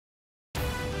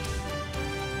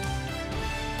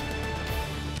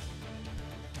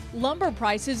Lumber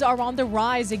prices are on the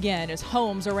rise again as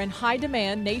homes are in high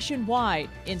demand nationwide.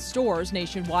 In stores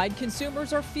nationwide,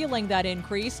 consumers are feeling that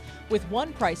increase, with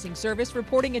one pricing service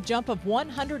reporting a jump of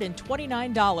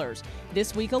 $129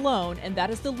 this week alone, and that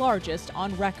is the largest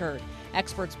on record.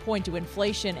 Experts point to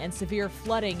inflation and severe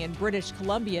flooding in British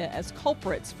Columbia as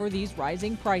culprits for these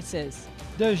rising prices.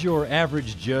 Does your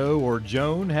average Joe or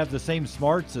Joan have the same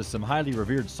smarts as some highly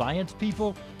revered science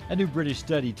people? A new British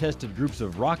study tested groups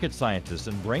of rocket scientists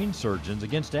and brain surgeons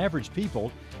against average people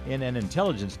in an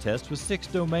intelligence test with 6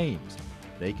 domains.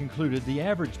 They concluded the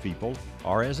average people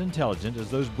are as intelligent as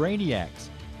those brainiacs,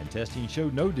 and testing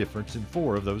showed no difference in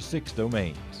 4 of those 6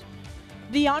 domains.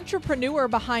 The entrepreneur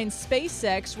behind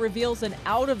SpaceX reveals an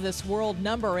out-of-this-world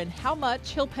number in how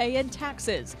much he'll pay in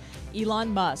taxes.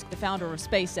 Elon Musk, the founder of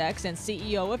SpaceX and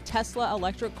CEO of Tesla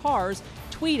electric cars,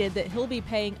 tweeted that he'll be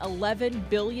paying $11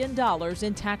 billion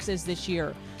in taxes this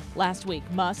year. Last week,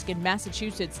 Musk and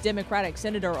Massachusetts Democratic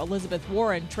Senator Elizabeth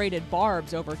Warren traded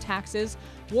barbs over taxes.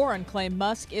 Warren claimed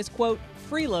Musk is, quote,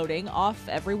 freeloading off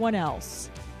everyone else.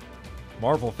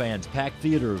 Marvel fans packed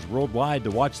theaters worldwide to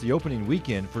watch the opening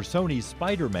weekend for Sony's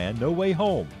Spider-Man: No Way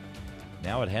Home.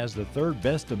 Now it has the 3rd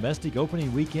best domestic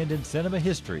opening weekend in cinema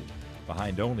history,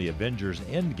 behind only Avengers: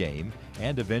 Endgame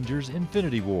and Avengers: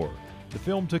 Infinity War. The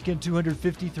film took in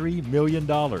 $253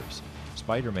 million.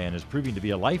 Spider-Man is proving to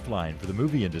be a lifeline for the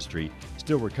movie industry,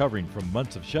 still recovering from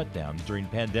months of shutdowns during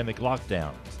pandemic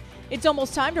lockdowns. It's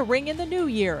almost time to ring in the new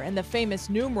year, and the famous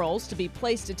numerals to be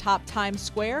placed atop Times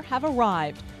Square have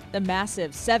arrived. The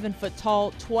massive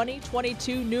 7-foot-tall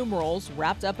 2022 numerals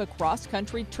wrapped up a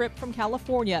cross-country trip from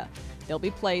California. They'll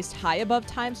be placed high above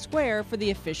Times Square for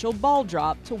the official ball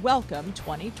drop to welcome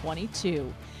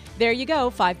 2022. There you go,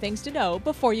 5 things to know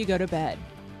before you go to bed.